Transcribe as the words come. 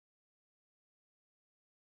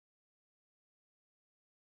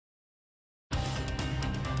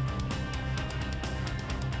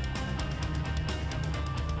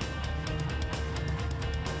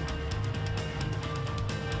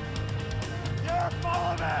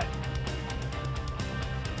Follow me!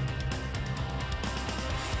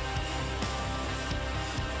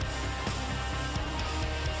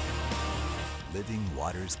 Living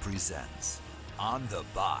Waters presents On the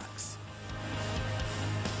Box.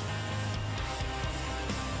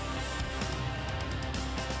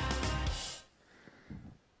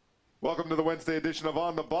 Welcome to the Wednesday edition of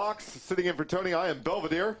On the Box. Sitting in for Tony, I am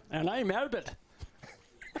Belvedere. And I'm Albert.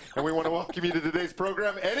 And we want to welcome you to today's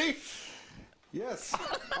program. Eddie? Yes,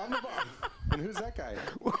 on the box. And who's that guy?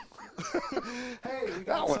 Hey, we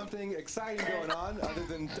got something exciting going on other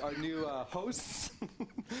than our new hosts, if you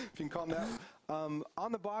can call them that.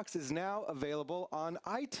 On the Box is now available on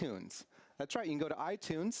iTunes. That's right. You can go to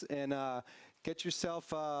iTunes and get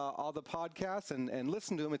yourself all the podcasts and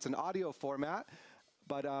listen to them. It's an audio format.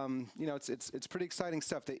 But, you know, it's pretty exciting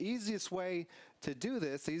stuff. The easiest way to do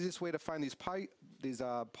this, the easiest way to find these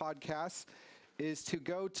podcasts is to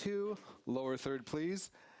go to, lower third please,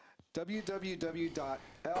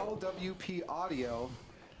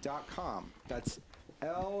 www.lwpaudio.com. That's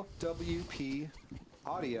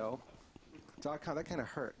lwpaudio.com. That kind of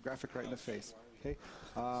hurt. Graphic right in the face. Okay.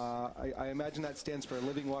 I imagine that stands for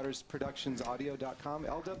Living Waters Productions Audio.com.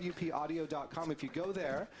 lwpaudio.com. If you go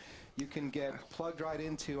there, you can get plugged right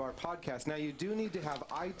into our podcast. Now, you do need to have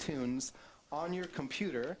iTunes on your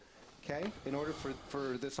computer, okay, in order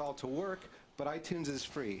for this all to work, but iTunes is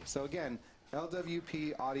free. So, again,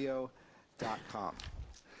 lwpaudio.com.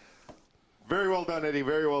 Very well done, Eddie.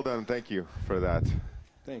 Very well done. Thank you for that.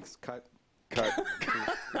 Thanks. Cut. Give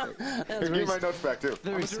me my notes back, too.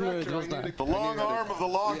 Very smooth, wasn't it? The long arm of the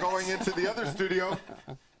law going into the other studio.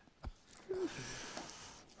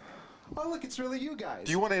 Oh, look, it's really you guys.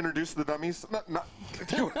 Do you want to introduce the dummies?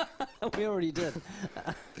 We already did.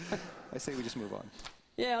 I say we just move on.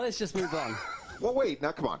 Yeah, let's just move on. Well, wait.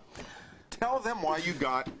 Now, come on. Tell them why you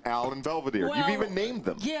got Al and Belvedere. Well, You've even named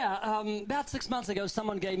them. Yeah, about 6 months ago,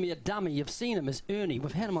 someone gave me a dummy. You've seen him as Ernie.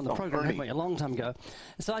 We've had him on the program, haven't we, a long time ago.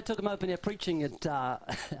 So I took him open there preaching at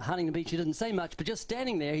Huntington Beach. He didn't say much, but just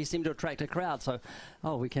standing there, he seemed to attract a crowd. So,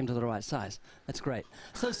 we came to the right size. That's great.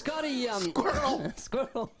 So Scotty... Squirrel!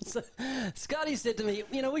 Squirrel. So, Scotty said to me,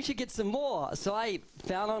 you know, we should get some more. So I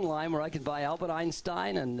found online where I could buy Albert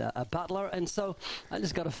Einstein and a Butler. And so I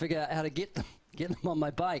just got to figure out how to get them on my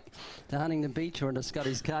bike to Huntington Beach or into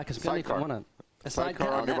Scotty's car, because if I want a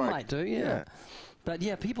sidecar, that might do, yeah. But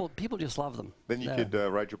yeah, people just love them. Then you could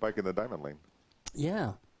ride your bike in the diamond lane.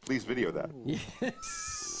 Yeah. Please video that.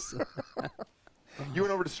 Yes. You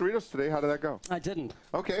went over to Cerritos today. How did that go? I didn't.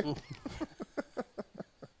 Okay.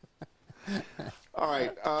 All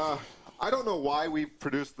right. I don't know why we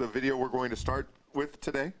produced the video we're going to start with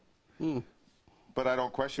today, but I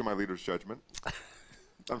don't question my leader's judgment.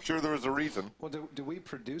 I'm sure there was a reason. Well, do we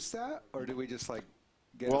produce that, or do we just like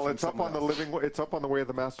get well, it it's up on it's up on the Way of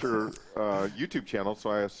the Master YouTube channel,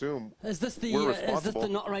 so I assume is this the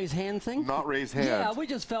not raise hand thing? Not raise hand. Yeah, we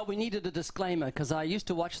just felt we needed a disclaimer because I used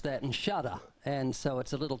to watch that and shudder, and so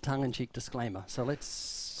it's a little tongue-in-cheek disclaimer. So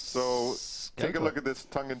let's take a look at this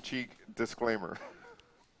tongue-in-cheek disclaimer.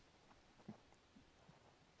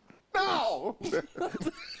 No,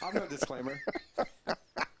 I'm no disclaimer.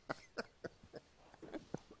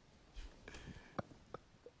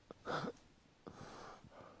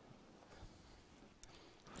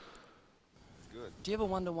 Do you ever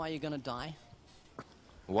wonder why you're going to die?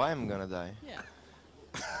 Why I'm gonna die? Yeah.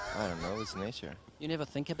 I don't know, it's nature. You never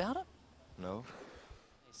think about it? No.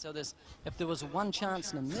 So if there was one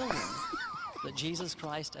chance in a million that Jesus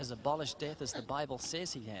Christ has abolished death as the Bible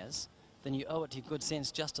says he has, then you owe it to your good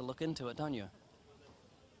sense just to look into it, don't you?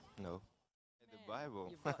 No. The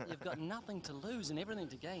Bible. You've got nothing to lose and everything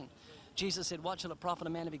to gain. Jesus said, what shall it profit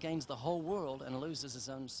a man if he gains the whole world and loses his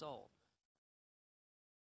own soul?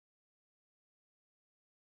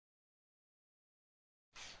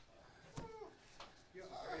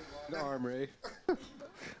 Arm, Ray.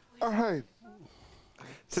 All right.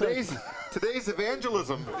 Today's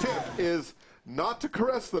evangelism tip is not to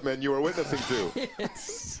caress the men you are witnessing to.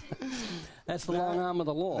 Yes. That's the long arm of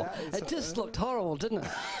the law. It just looked horrible, didn't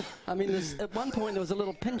it? I mean, at one point there was a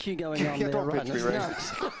little pinchy going on there, don't right? pinch me, Ray.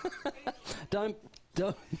 No.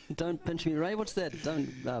 Don't pinch me, Ray. What's that? Don't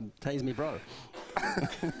tase me, bro.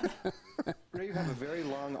 Ray, you have a very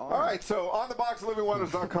long arm. All right, so on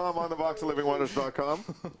theboxoflivingwaters.com, on theboxoflivingwaters.com,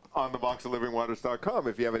 on theboxoflivingwaters.com,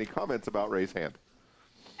 if you have any comments about Ray's hand.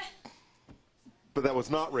 But that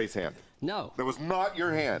was not Ray's hand. No. That was not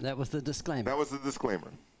your hand. That was the disclaimer. That was the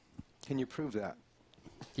disclaimer. Can you prove that?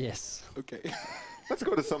 Yes. Okay. Let's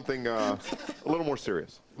go to something a little more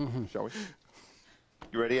serious, shall we?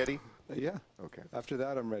 You ready, Eddie? Yeah. Okay. After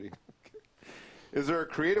that, I'm ready. Is there a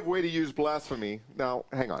creative way to use blasphemy? Now,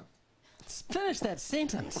 hang on. Finish that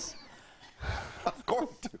sentence. I'm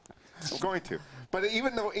going to. But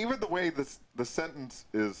even the way the sentence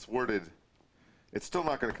is worded, it's still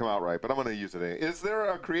not going to come out right, but I'm going to use it anyway. Is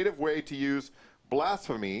there a creative way to use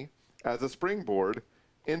blasphemy as a springboard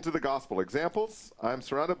into the gospel? Examples, I'm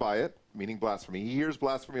surrounded by it, meaning blasphemy. He hears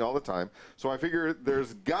blasphemy all the time. So I figure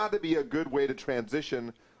there's got to be a good way to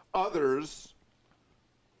transition others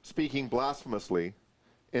speaking blasphemously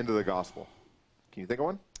into the gospel. Can you think of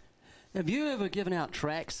one? Have you ever given out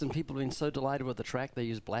tracts and people have been so delighted with the tract they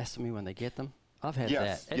use blasphemy when they get them? I've had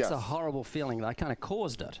Yes, that. It's yes. a horrible feeling that I kind of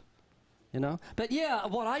caused it, you know? But yeah,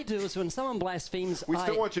 what I do is when someone blasphemes, We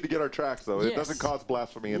still want you to get our tracks, though. It Yes. doesn't cause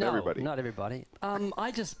blasphemy in no, everybody. not everybody.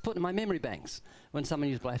 I just put in my memory banks when someone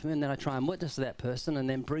uses blasphemy, and then I try and witness to that person and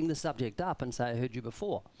then bring the subject up and say, I heard you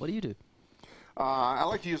before. What do you do? I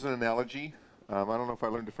like to use an analogy. I don't know if I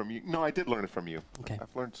learned it from you. No, I did learn it from you. Okay.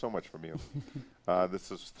 I've learned so much from you. This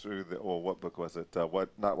is through the, what book was it?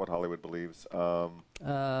 Not What Hollywood Believes.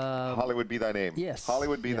 Hollywood Be Thy Name. Yes.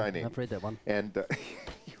 Hollywood Be Yeah, Thy Name. I've read that one. And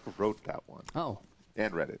you wrote that one. Oh,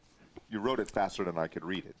 And read it. You wrote it faster than I could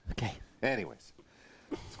read it. okay. Anyways,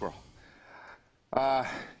 squirrel.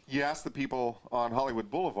 You asked the people on Hollywood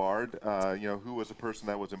Boulevard, who was a person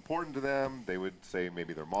that was important to them. They would say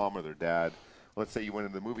maybe their mom or their dad. Let's say you went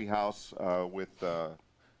into the movie house with a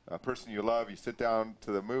person you love. You sit down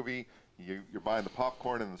to the movie. You're buying the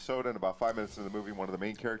popcorn and the soda, and about 5 minutes into the movie, one of the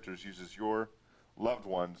main characters uses your loved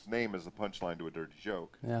one's name as the punchline to a dirty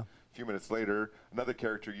joke. Yeah. A few minutes later, another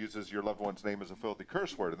character uses your loved one's name as a filthy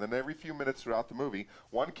curse word. And then every few minutes throughout the movie,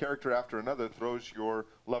 one character after another throws your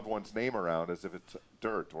loved one's name around as if it's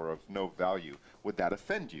dirt or of no value. Would that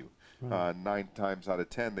offend you? 9 times out of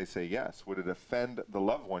 10, they say yes. Would it offend the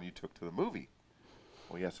loved one you took to the movie?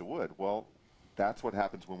 Well, yes, it would. Well, that's what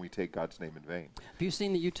happens when we take God's name in vain. Have you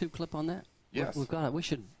seen the YouTube clip on that? Yes. We've got it. We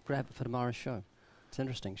should grab it for tomorrow's show. It's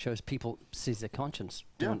interesting. Shows people sees their conscience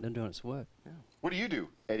doing its work. Yeah. What do you do,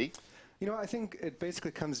 Eddie? You know, I think it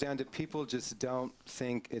basically comes down to people just don't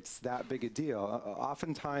think it's that big a deal.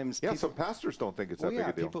 Oftentimes, Yeah, people, some pastors don't think it's that big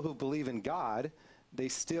a deal. people who believe in God, they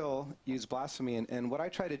still use blasphemy. And what I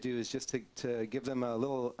try to do is just to give them a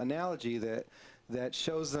little analogy that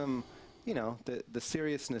shows them, the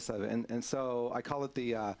seriousness of it. And so I call it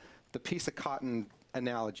the piece of cotton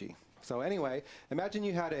analogy. So anyway, imagine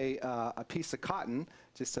you had a piece of cotton,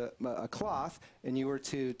 just a cloth, and you were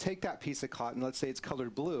to take that piece of cotton, let's say it's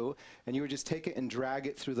colored blue, and you would just take it and drag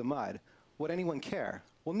it through the mud. Would anyone care?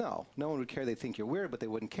 Well, no. No one would care. They'd think you're weird, but they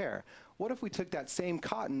wouldn't care. What if we took that same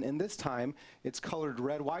cotton, and this time it's colored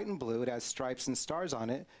red, white, and blue. It has stripes and stars on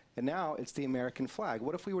it, and now it's the American flag.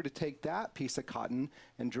 What if we were to take that piece of cotton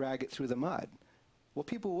and drag it through the mud? Well,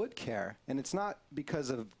 people would care, and it's not because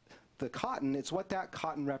of the cotton, it's what that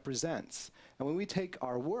cotton represents. And when we take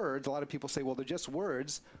our words, a lot of people say, well, they're just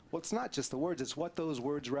words. Well, it's not just the words, it's what those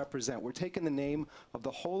words represent. We're taking the name of the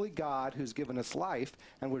holy God who's given us life,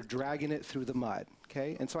 and we're dragging it through the mud,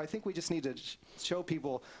 okay? And so I think we just need to show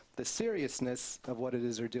people the seriousness of what it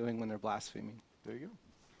is they're doing when they're blaspheming. There you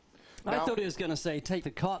go. I Now- thought he was going to say take the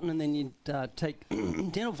cotton and then you'd take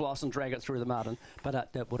dental floss and drag it through the mud,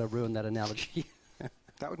 but that would have ruined that analogy.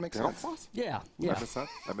 That would make Dental sense. floss? Yeah. I missed that?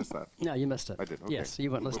 I missed that. No, you missed it. I did, okay. Yes,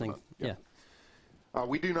 you weren't Moving listening. on. Yeah.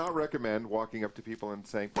 We do not recommend walking up to people and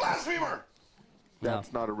saying, blasphemer! No.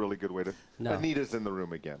 That's not a really good way to... No. Anita's in the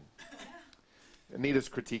room again. Anita's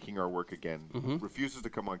critiquing our work again. Refuses to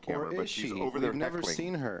come on camera, Or but is she's she? over there We've never heckling.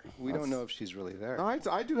 seen her. We don't That's- know if she's really there. No,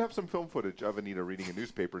 I do have some film footage of Anita reading a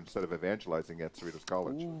newspaper instead of evangelizing at Cerritos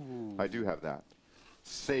College. I do have that.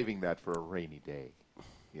 Saving that for a rainy day.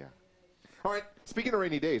 Yeah. All right, speaking of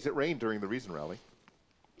rainy days, it rained during the Reason Rally.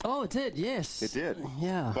 Oh, it did, yes. It did.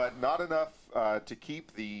 Yeah. But not enough to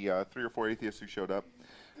keep the 3 or 4 atheists who showed up.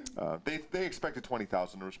 They expected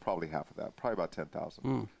 20,000. There was probably half of that, probably about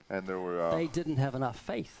 10,000. And there were... They didn't have enough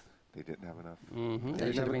faith. They didn't have enough. They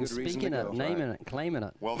should have have a been good reason speaking to it, go. naming it, claiming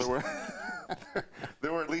it. Well, there were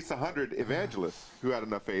there were at least 100 evangelists who had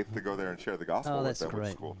enough faith to go there and share the gospel Oh, with that's them, which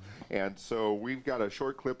is great. cool. And so we've got a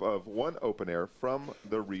short clip of one open air from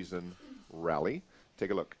the Reason Rally.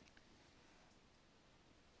 Take a look.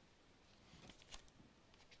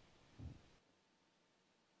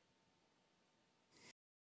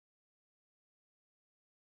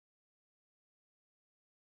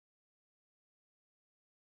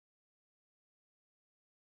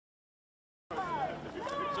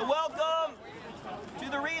 So welcome to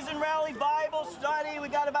the Reason Rally Bible Study. We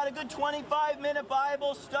got about a good 25-minute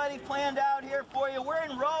Bible study planned out here for you. We're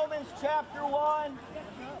in Romans chapter 1.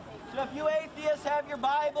 So if you atheists have your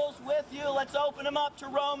Bibles with you, let's open them up to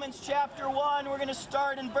Romans chapter 1. We're going to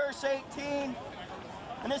start in verse 18.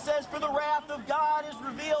 And it says, "For the wrath of God is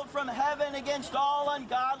revealed from heaven against all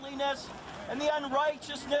ungodliness and the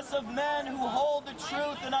unrighteousness of men who hold the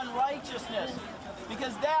truth in unrighteousness.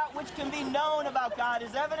 Because that which can be known about God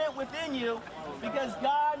is evident within you, because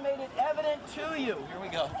God made it evident to you." Here we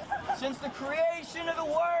go. "Since the creation of the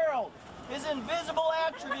world, his invisible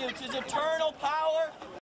attributes, his eternal power,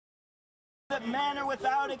 that men are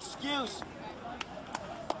without excuse.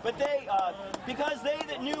 But they, because they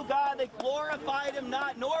that knew God, they glorified him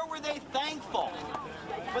not, nor were they thankful.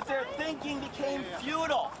 But their thinking became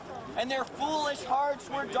futile, and their foolish hearts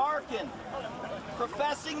were darkened.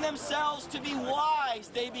 Professing themselves to be wise,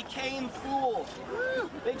 they became fools.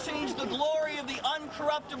 They changed the glory of the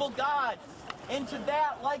uncorruptible God into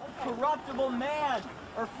that like corruptible man,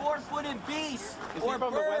 or four-footed beasts, or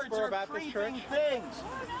birds, or creeping things.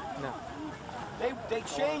 No. They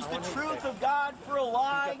changed the truth of God for a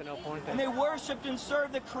lie, and they worshipped and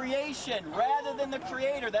served the creation rather than the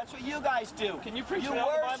Creator. That's what you guys do. Can you preach You it out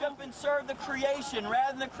of the worship Bible? and serve the creation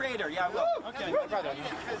rather than the Creator. Yeah, I will. Okay, brother.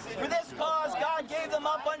 For this cause, God gave them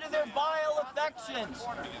up under their vile affections.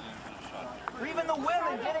 For even the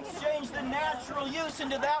women did exchange the natural use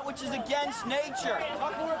into that which is against nature.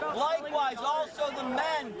 Likewise, also the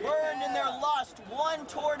men burned in their lust one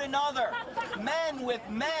toward another, men with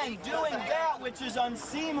men, doing that which is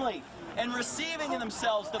unseemly, and receiving in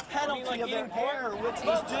themselves the penalty of their error which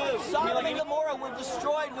was due. Sodom and Gomorrah were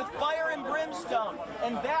destroyed with fire and brimstone,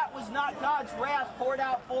 and that was not God's wrath poured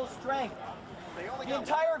out full strength. The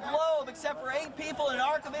entire globe, except for 8 people and an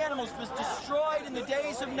ark of animals, was destroyed in the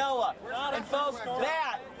days of Noah. And folks,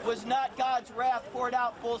 that was not God's wrath poured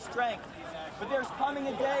out full strength. But there's coming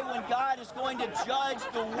a day when God is going to judge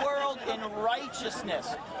the world in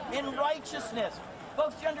righteousness. In righteousness.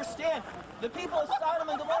 Folks, you understand, the people of Sodom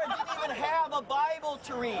and Gomorrah didn't even have a Bible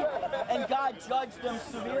to read, and God judged them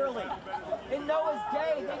severely. In Noah's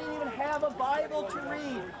day, they didn't even have a Bible to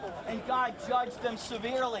read, and God judged them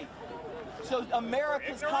severely. So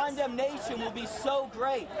America's condemnation will be so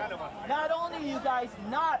great. Not only are you guys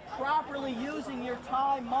not properly using your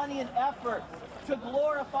time, money, and effort to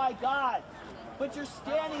glorify God, but you're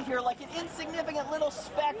standing here like an insignificant little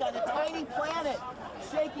speck on a tiny planet,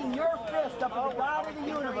 shaking your fist up at the God of the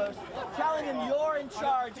universe, telling him you're in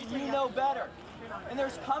charge and you know better. And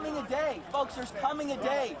there's coming a day, folks, there's coming a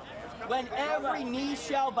day when every knee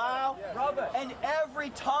shall bow and every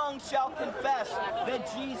tongue shall confess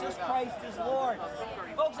that Jesus Christ is Lord.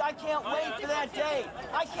 Folks, I can't wait for that day.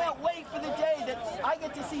 I can't wait for the day that I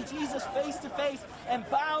get to see Jesus face to face and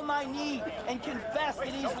bow my knee and confess that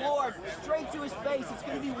he's Lord straight to his face. It's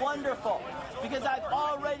going to be wonderful because I've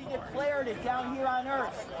already declared it down here on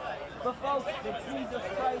earth. But folks, that Jesus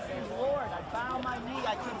Christ is Lord. I bow my knee.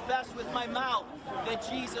 I confess with my mouth that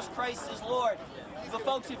Jesus Christ is Lord. But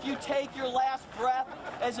folks, if you take your last breath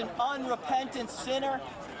as an unrepentant sinner,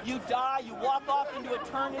 you die, you walk off into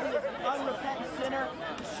eternity as an unrepentant sinner,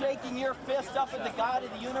 shaking your fist up at the God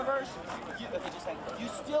of the universe, you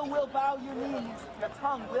still will bow your knee and your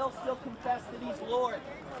tongue will still confess that he's Lord.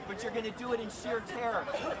 But you're going to do it in sheer terror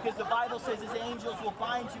because the Bible says his angels will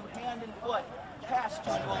bind you hand and foot.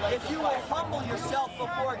 If you will humble yourself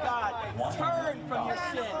before God, turn from your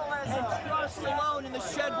sin, and trust alone in the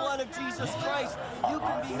shed blood of Jesus Christ, you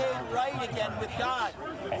can be made right again with God.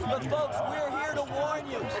 But folks, we're here to warn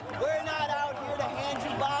you. We're not out here to hand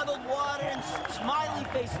you bottled water and smiley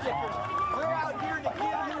face stickers. We're out here to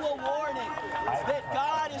give you a warning that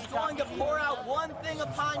God is going to pour out one thing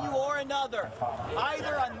upon you or another.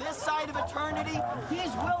 Either on this side of eternity,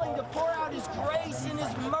 he's willing to pour out his grace and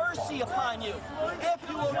his mercy upon you. If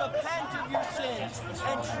you will repent of your sins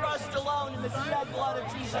and trust alone in the shed blood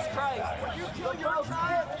of Jesus Christ. But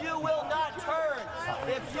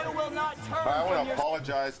if you will not turn, I want to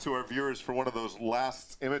apologize to our viewers for one of those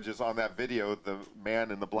last images on that video, the man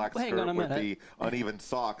in the black Hang skirt on a with minute. the uneven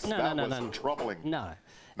socks. No, that no, was no. troubling. No.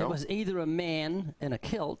 No? It was either a man in a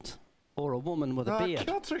kilt or a woman with a beard.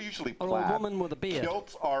 Kilts are usually Or plaid. a woman with a beard.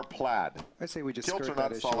 Kilts are plaid. I say we just Kilts skirt are not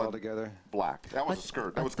that issue solid altogether. black. That was a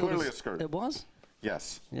skirt. That I was thought clearly a skirt. It was?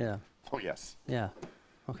 Yes. Yeah. Oh, yes. Yeah.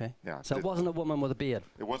 Okay. Yeah. So it wasn't a woman with a beard.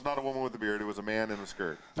 It was not a woman with a beard. It was a man in a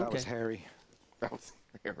skirt. That was Okay. Harry. That was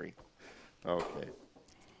Harry. Okay.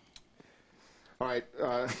 All right.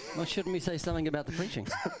 Well, shouldn't we say something about the preaching?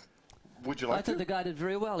 Would you I like thought to? the guy did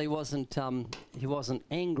very well. He wasn't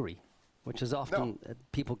angry, which is often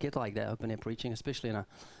people get like that open air preaching, especially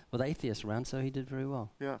with atheists around. So he did very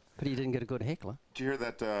well. Yeah. But he didn't get a good heckler. Did you hear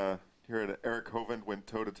that? Eric Hovind went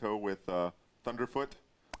toe to toe with Thunderfoot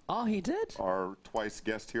Oh, he did? Our twice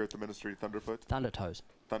guest here at the ministry, Thunderfoot. Thundertoes.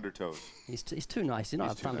 Thundertoes. He's too nice. He's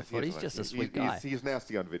not a too nice. Thunderfoot. He's nice. just a sweet guy. He's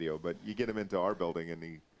nasty on video, but you get him into our building and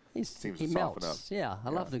he seems he to soften melts. up. Yeah, I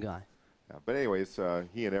love the guy. Yeah. But anyways,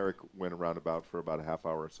 he and Eric went around for about a half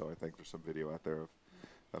hour or so. I think there's some video out there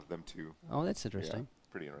of them two. Oh, that's interesting.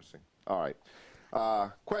 Yeah, pretty interesting. All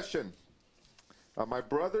right. Question. My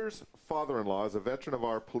brother's father-in-law is a veteran of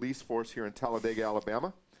our police force here in Talladega,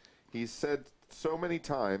 Alabama. He has said many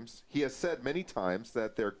times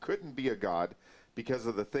that there couldn't be a God because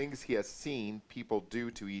of the things he has seen people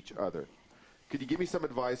do to each other. Could you give me some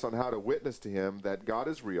advice on how to witness to him that God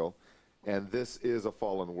is real and this is a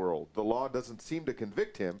fallen world? The law doesn't seem to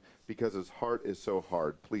convict him because his heart is so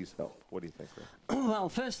hard. Please help. What do you think, Ray? Well,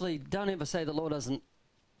 firstly, don't ever say the law doesn't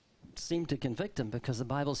seem to convict him, because the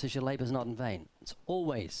Bible says your labor is not in vain. It's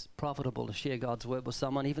always profitable to share God's word with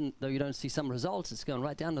someone, even though you don't see some results. It's going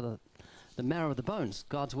right down to the marrow of the bones.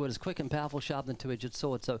 God's word is quick and powerful, sharper than two-edged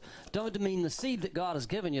sword. So don't demean the seed that God has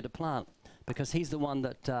given you to plant, because he's the one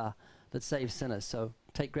that saves sinners. So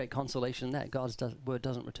take great consolation in that. God's word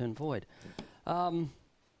doesn't return void.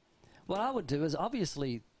 What I would do is,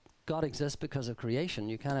 obviously, God exists because of creation.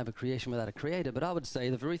 You can't have a creation without a creator. But I would say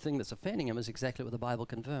the very thing that's offending him is exactly what the Bible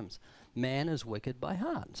confirms. Man is wicked by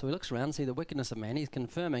heart. So he looks around and sees the wickedness of man. He's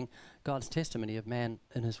confirming God's testimony of man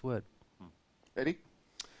in his word. Eddie?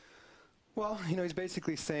 Well, he's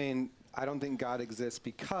basically saying, I don't think God exists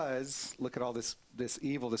because look at all this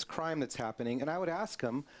evil, this crime that's happening. And I would ask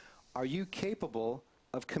him, are you capable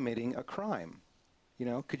of committing a crime?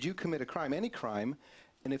 Could you commit a crime, any crime?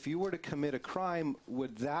 And if you were to commit a crime,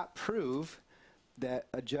 would that prove that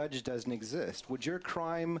a judge doesn't exist? Would your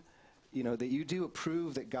crime, that you do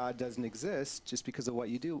prove that God doesn't exist just because of what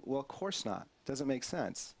you do? Well, of course not. Doesn't make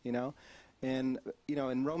sense, And,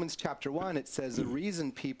 in Romans chapter 1, it says the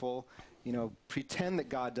reason people, pretend that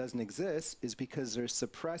God doesn't exist is because they're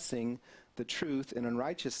suppressing the truth in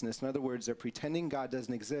unrighteousness. In other words, they're pretending God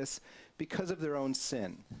doesn't exist because of their own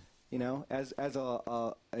sin. As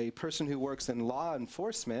a person who works in law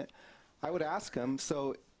enforcement, I would ask them,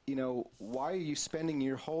 so, why are you spending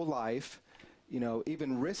your whole life,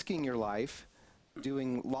 even risking your life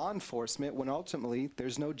doing law enforcement when ultimately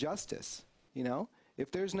there's no justice? If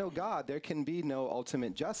there's no God, there can be no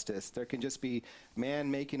ultimate justice. There can just be man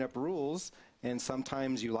making up rules, and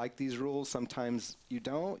sometimes you like these rules, sometimes you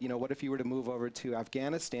don't. What if you were to move over to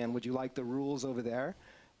Afghanistan? Would you like the rules over there?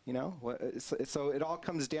 So it all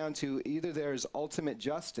comes down to either there's ultimate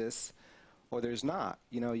justice or there's not.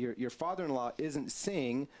 Your father-in-law isn't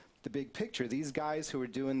seeing the big picture. These guys who are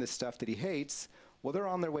doing this stuff that he hates, well, they're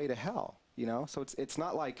on their way to hell. So it's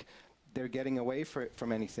not like they're getting away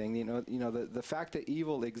from anything. The fact that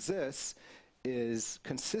evil exists is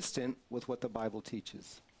consistent with what the Bible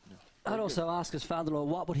teaches. I'd also ask his father-in-law,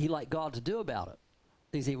 what would he like God to do about it?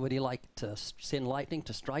 Would he like to send lightning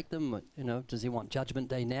to strike them? Does he want judgment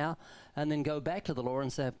day now? And then go back to the law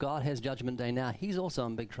and say, if God has judgment day now, he's also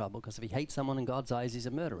in big trouble, because if he hates someone in God's eyes, he's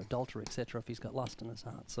a murderer, adulterer, etc., if he's got lust in his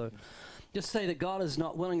heart. So just say that God is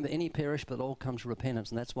not willing that any perish, but all come to repentance,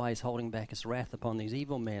 and that's why he's holding back his wrath upon these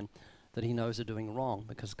evil men that he knows are doing wrong,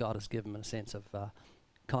 because God has given him a sense of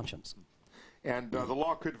conscience. And the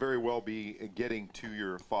law could very well be getting to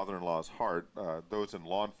your father-in-law's heart. Those in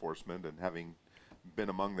law enforcement, and having been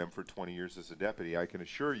among them for 20 years as a deputy, I can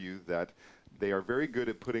assure you that they are very good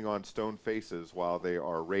at putting on stone faces while they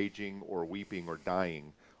are raging or weeping or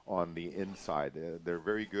dying on the inside. They're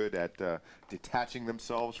very good at detaching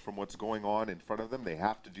themselves from what's going on in front of them. They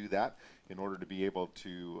have to do that in order to be able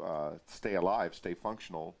to stay alive, stay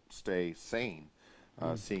functional, stay sane,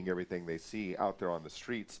 seeing everything they see out there on the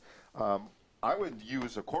streets. I would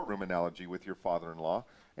use a courtroom analogy with your father-in-law,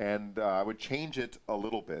 and I would change it a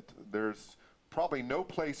little bit. There's probably no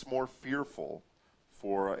place more fearful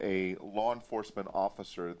for a law enforcement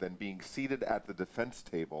officer than being seated at the defense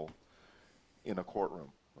table in a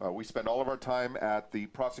courtroom. We spend all of our time at the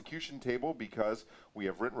prosecution table because we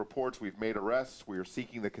have written reports, we've made arrests, we are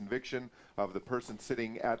seeking the conviction of the person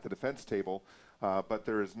sitting at the defense table. But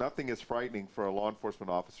there is nothing as frightening for a law enforcement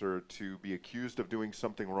officer to be accused of doing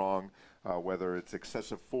something wrong, whether it's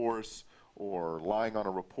excessive force or lying on a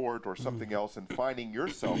report or something else, and finding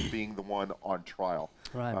yourself being the one on trial.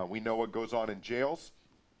 Right. We know what goes on in jails.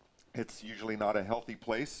 It's usually not a healthy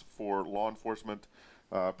place for law enforcement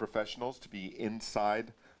professionals to be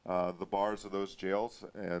inside the bars of those jails.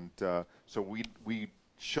 And so we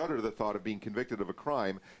shudder the thought of being convicted of a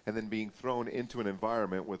crime and then being thrown into an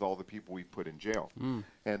environment with all the people we've put in jail.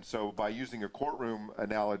 And so by using a courtroom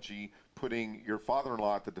analogy, putting your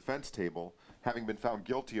father-in-law at the defense table, having been found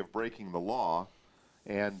guilty of breaking the law,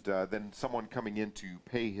 and then someone coming in to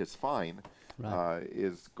pay his fine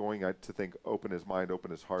is going to think, open his mind,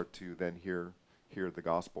 open his heart to then hear the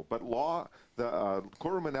gospel. But the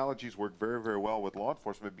courtroom analogies work very, very well with law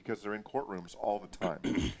enforcement because they're in courtrooms all the time.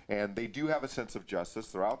 And they do have a sense of justice.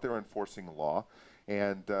 They're out there enforcing the law.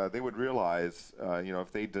 And they would realize,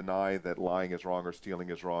 if they deny that lying is wrong or stealing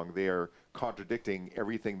is wrong, they are contradicting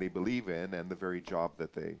everything they believe in and the very job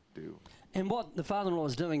that they do. And what the father-in-law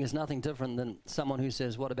is doing is nothing different than someone who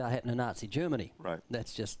says, what about happened in Nazi Germany? Right.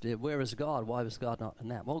 That's just, where is God? Why was God not in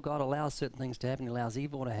that? Well, God allows certain things to happen. He allows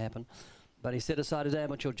evil to happen. But he set aside a day in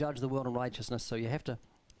which he'll judge the world in righteousness. So you have to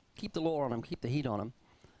keep the law on him, keep the heat on him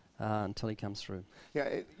until he comes through.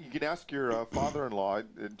 Yeah, you can ask your father-in-law,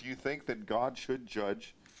 do you think that God should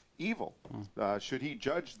judge evil? Should he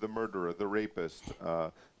judge the murderer, the rapist,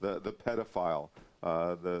 the pedophile,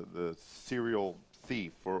 the serial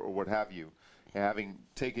thief, or what have you? Having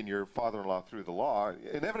taken your father-in-law through the law,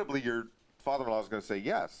 inevitably your father-in-law is going to say,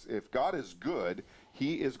 yes, if God is good,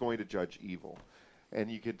 he is going to judge evil. And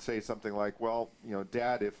you could say something like, well,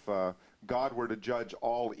 Dad, if God were to judge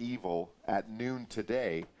all evil at noon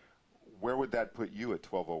today, where would that put you at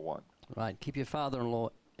 12:01? Right. Keep your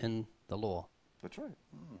father-in-law in the law. That's right.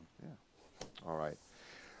 Yeah. All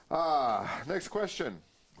right. Next question.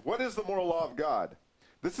 What is the moral law of God?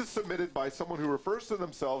 This is submitted by someone who refers to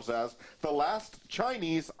themselves as the last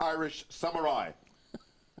Chinese-Irish samurai.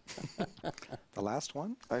 The last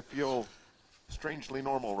one? I feel strangely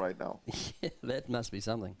normal right now. That must be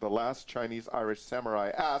something. The last Chinese-Irish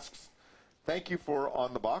samurai asks, thank you for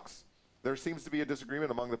On the Box. There seems to be a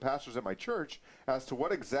disagreement among the pastors at my church as to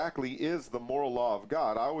what exactly is the moral law of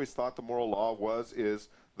God. I always thought the moral law is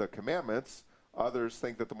the commandments. Others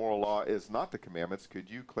think that the moral law is not the commandments. Could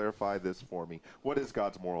you clarify this for me? What is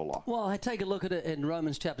God's moral law? Well, I take a look at it in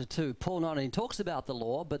Romans chapter 2. Paul not only talks about the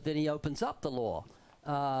law, but then he opens up the law.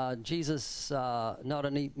 Jesus not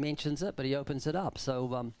only mentions it, but he opens it up.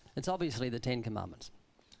 So it's obviously the Ten Commandments.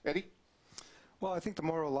 Eddie? Well, I think the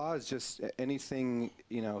moral law is just anything,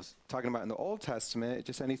 talking about in the Old Testament,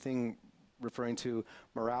 just anything referring to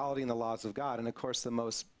morality and the laws of God. And of course, the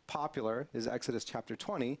most popular is Exodus chapter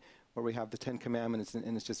 20, where we have the Ten Commandments,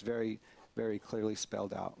 and it's just very, very clearly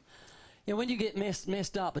spelled out. Yeah, when you get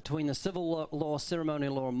messed up between the civil law,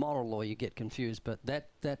 ceremonial law, and moral law, you get confused. But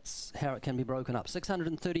that's how it can be broken up.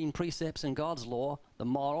 613 precepts in God's law. The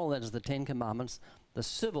moral, that is the Ten Commandments. The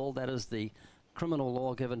civil, that is the criminal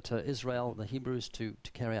law given to Israel, the Hebrews, to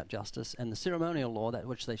carry out justice. And the ceremonial law, that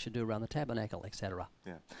which they should do around the tabernacle, etc.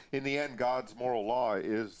 Yeah. In the end, God's moral law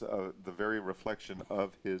is the very reflection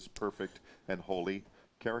of his perfect and holy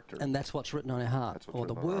character. And that's what's written on our heart, or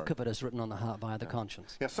the work of it is written on the heart via the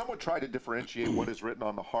conscience. Yeah, some would try to differentiate what is written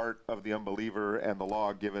on the heart of the unbeliever and the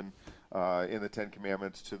law given in the Ten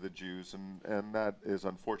Commandments to the Jews, and that is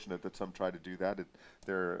unfortunate that some try to do that.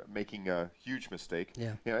 They're making a huge mistake.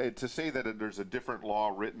 Yeah. To say that there's a different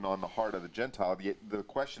law written on the heart of the Gentile, the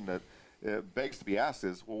question that begs to be asked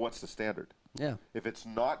is, well, what's the standard? Yeah. If it's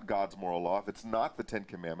not God's moral law, if it's not the Ten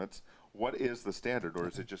Commandments, what is the standard, or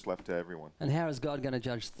is it just left to everyone? And how is God going to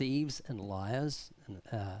judge thieves and liars and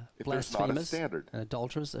if there's not a standard, and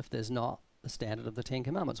adulterers if there's not the standard of the Ten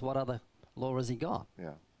Commandments? What other law has he got? Yeah.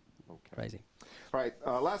 Okay. Crazy. All right.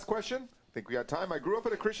 Last question. I think we got time. I grew up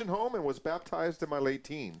in a Christian home and was baptized in my late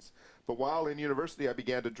teens. But while in university, I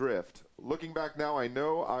began to drift. Looking back now, I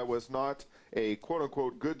know I was not a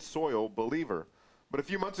quote-unquote good soil believer. But a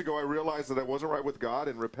few months ago, I realized that I wasn't right with God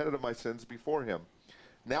and repented of my sins before him.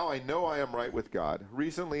 Now I know I am right with God.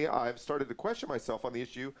 Recently, I've started to question myself on the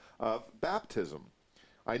issue of baptism.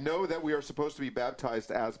 I know that we are supposed to be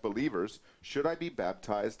baptized as believers. Should I be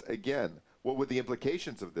baptized again? What would the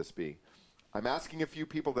implications of this be? I'm asking a few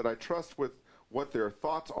people that I trust with what their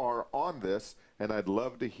thoughts are on this, and I'd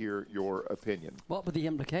love to hear your opinion. What would the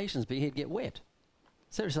implications be? He'd get wet.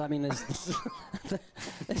 Seriously, I mean, it's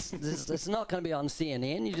not going to be on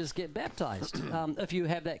CNN. You just get baptized. If you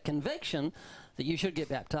have that conviction that you should get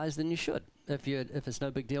baptized, then you should. If it's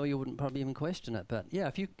no big deal, you wouldn't probably even question it. But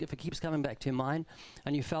yeah, if it keeps coming back to your mind,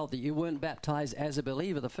 and you felt that you weren't baptized as a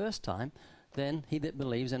believer the first time, then he that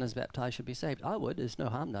believes and is baptized should be saved. I would. There's no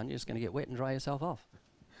harm done. You're just going to get wet and dry yourself off.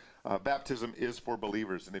 Baptism is for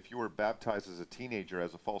believers, and if you were baptized as a teenager,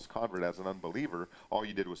 as a false convert, as an unbeliever, all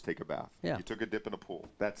you did was take a bath. Yeah. You took a dip in a pool.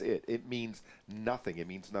 That's it. It means nothing. It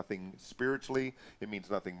means nothing spiritually. It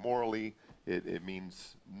means nothing morally. It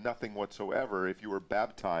means nothing whatsoever if you were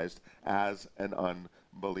baptized as an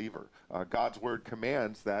unbeliever. God's word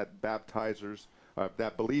commands that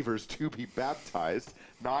that believers to be baptized,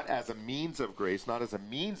 not as a means of grace, not as a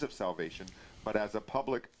means of salvation, but as a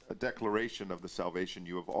public a declaration of the salvation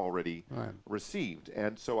you have already received.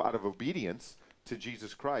 And so out of obedience to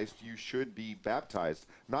Jesus Christ, you should be baptized,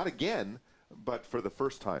 not again, but for the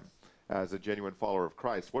first time as a genuine follower of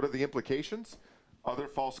Christ. What are the implications? Other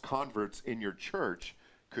false converts in your church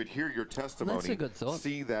could hear your testimony, That's a good thought.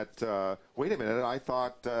 see that, wait a minute, I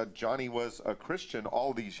thought Johnny was a Christian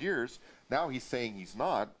all these years. Now he's saying he's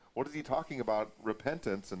not. What is he talking about?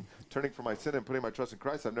 Repentance and turning from my sin and putting my trust in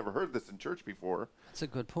Christ. I've never heard this in church before. That's a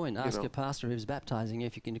good point. Ask your pastor who's baptizing you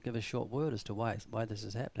if you can give a short word as to why this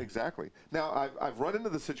is happening. Exactly. Now, I've run into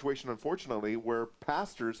the situation, unfortunately, where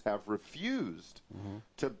pastors have refused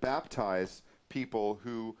to baptize people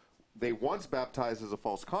who they once baptized as a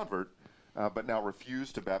false convert, but now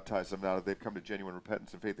refuse to baptize them now that they've come to genuine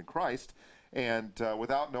repentance and faith in Christ. And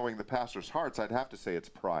without knowing the pastor's hearts, I'd have to say it's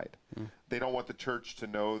pride. They don't want the church to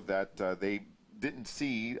know that they didn't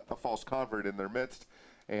see a false convert in their midst,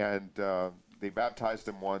 and they baptized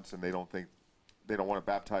him once, and they don't want to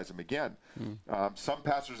baptize him again. Some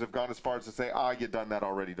pastors have gone as far as to say, you've done that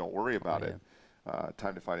already, don't worry about it.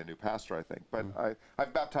 Time to find a new pastor, I think. But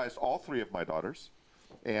I've baptized all 3 of my daughters,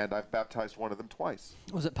 and I've baptized one of them twice.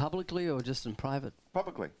 Was it publicly or just in private?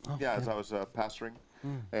 Publicly, as I was pastoring.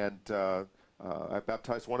 And I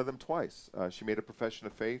baptized one of them twice. She made a profession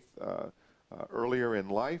of faith earlier in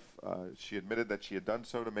life. She admitted that she had done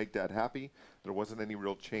so to make Dad happy. There wasn't any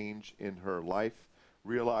real change in her life.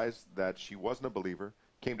 Realized that she wasn't a believer,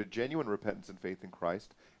 came to genuine repentance and faith in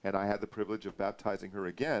Christ, and I had the privilege of baptizing her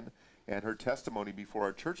again. And her testimony before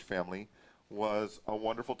our church family was a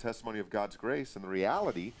wonderful testimony of God's grace and the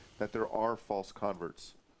reality that there are false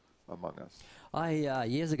converts among us. I,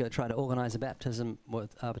 years ago, tried to organize a baptism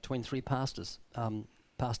with between 3 pastors,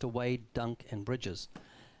 Pastor Wade, Dunk, and Bridges.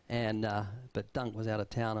 And but Dunk was out of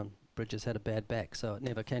town and Bridges had a bad back, so it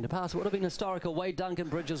never came to pass. It would have been historical. Wade, Dunk, and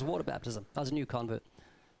Bridges water baptism. I was a new convert.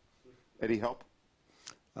 Eddie, help?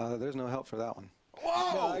 There's no help for that one.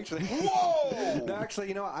 Whoa! No, actually, Whoa! no,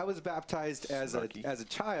 actually, I was baptized as a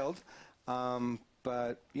child,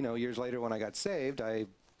 but years later when I got saved, I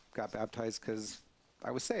got baptized because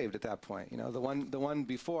I was saved at that point. The one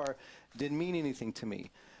before didn't mean anything to me.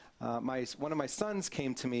 One of my sons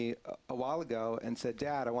came to me a while ago and said,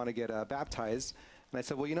 "Dad, I want to get baptized." And I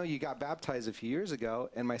said, "Well, you got baptized a few years ago."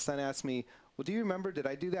 And my son asked me, "Well, do you remember, did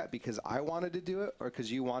I do that because I wanted to do it or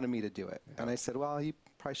because you wanted me to do it?" And I said, "Well, you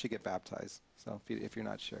probably should get baptized, so if you're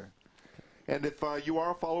not sure." And if you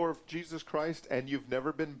are a follower of Jesus Christ and you've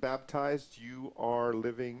never been baptized, you are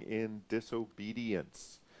living in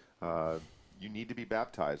disobedience. You need to be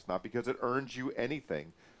baptized, not because it earns you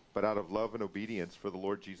anything, but out of love and obedience for the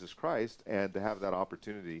Lord Jesus Christ, and to have that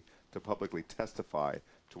opportunity to publicly testify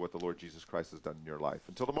to what the Lord Jesus Christ has done in your life.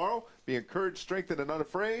 Until tomorrow, be encouraged, strengthened, and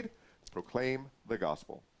unafraid. Proclaim the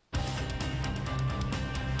gospel.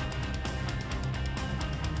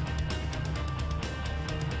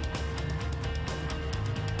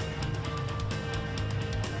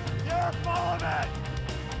 You're full of it!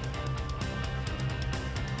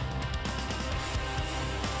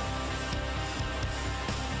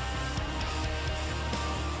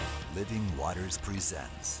 Living Waters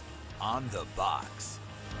presents On the Box.